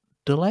not,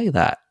 delay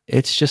that.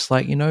 It's just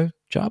like,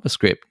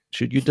 JavaScript.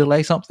 Should you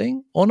delay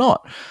something or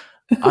not?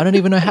 I don't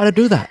even know how to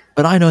do that,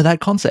 but I know that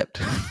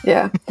concept.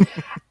 Yeah.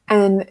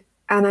 And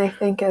I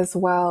think as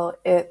well,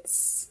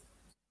 it's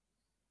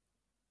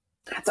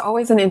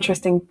always an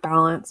interesting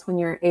balance when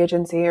you're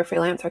agency or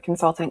freelance or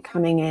consultant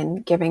coming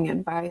in, giving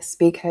advice,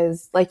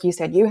 because like you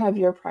said, you have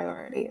your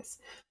priorities.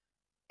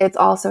 It's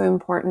also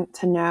important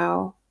to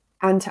know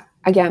and to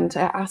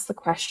ask the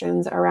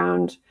questions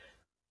around,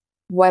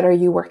 what are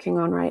you working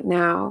on right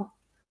now?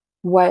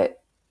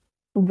 What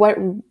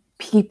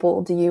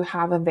people do you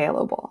have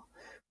available?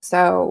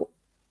 So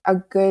a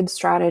good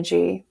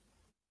strategy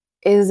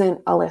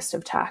isn't a list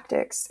of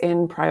tactics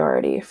in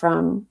priority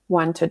from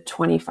 1 to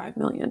 25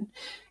 million.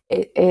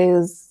 It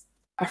is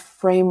a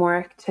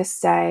framework to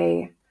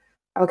say,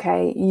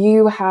 okay,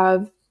 you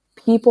have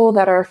people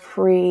that are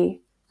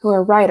free who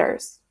are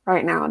writers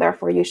right now,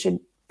 therefore you should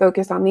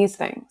focus on these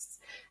things.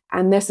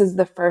 And this is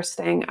the first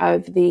thing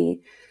of the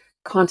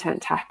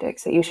content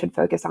tactics that you should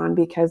focus on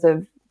because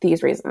of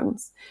these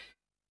reasons.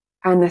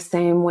 And the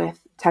same with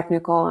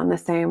technical, and the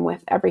same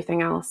with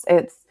everything else.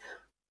 It's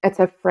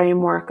a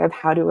framework of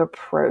how to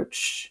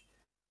approach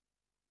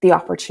the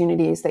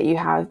opportunities that you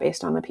have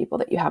based on the people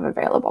that you have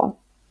available.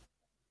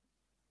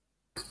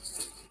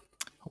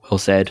 Well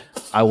said.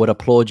 I would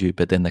applaud you,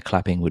 but then the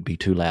clapping would be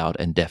too loud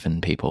and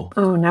deafen people.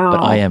 Oh, no.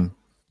 But I am...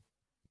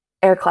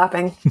 Air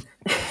clapping.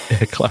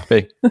 Air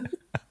clapping.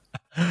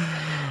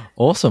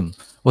 Awesome.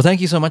 Well,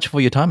 thank you so much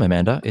for your time,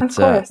 Amanda. It's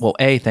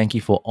thank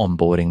you for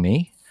onboarding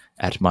me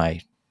at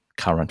my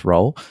current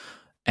role,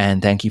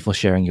 and thank you for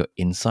sharing your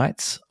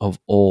insights of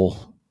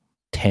all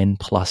 10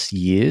 plus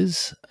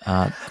years.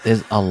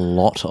 There's a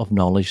lot of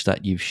knowledge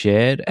that you've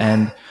shared,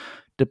 and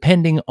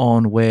depending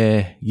on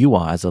where you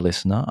are as a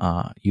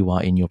listener, you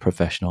are in your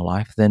professional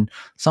life, then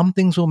some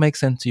things will make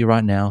sense to you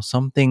right now.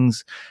 Some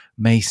things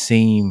may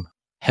seem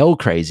hell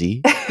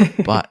crazy,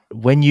 but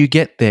when you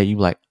get there, you're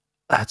like,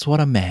 that's what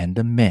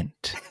Amanda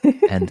meant,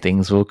 and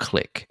things will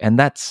click. And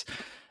that's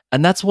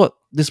what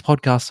this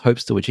podcast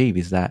hopes to achieve,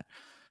 is that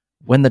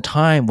when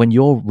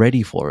you're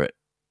ready for it,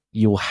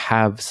 you'll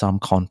have some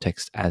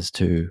context as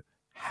to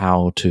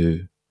how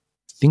to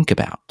think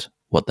about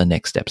what the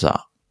next steps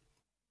are.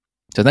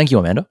 So thank you,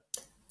 Amanda.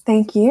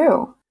 Thank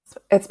you.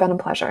 It's been a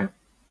pleasure.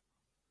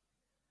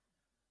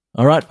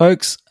 All right,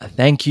 folks.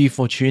 Thank you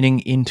for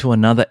tuning into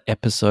another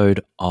episode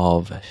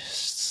of,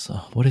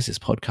 what is this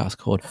podcast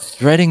called?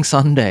 Dreading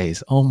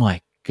Sundays. Oh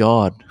my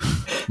God.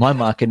 My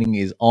marketing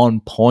is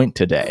on point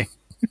today.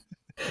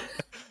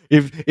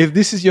 If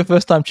this is your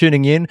first time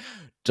tuning in,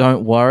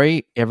 don't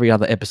worry, every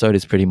other episode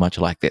is pretty much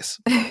like this.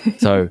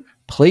 So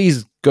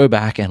please go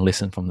back and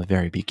listen from the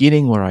very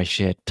beginning, where I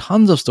share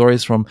tons of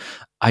stories from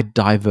a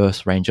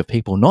diverse range of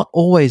people, not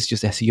always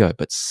just SEO,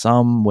 but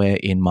somewhere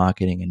in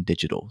marketing and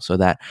digital, so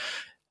that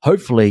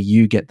hopefully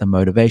you get the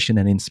motivation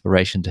and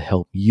inspiration to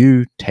help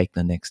you take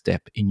the next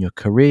step in your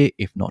career,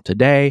 if not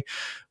today,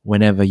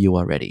 whenever you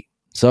are ready.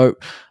 So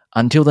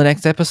until the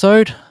next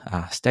episode,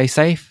 stay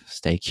safe,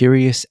 stay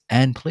curious,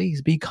 and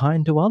please be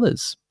kind to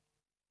others.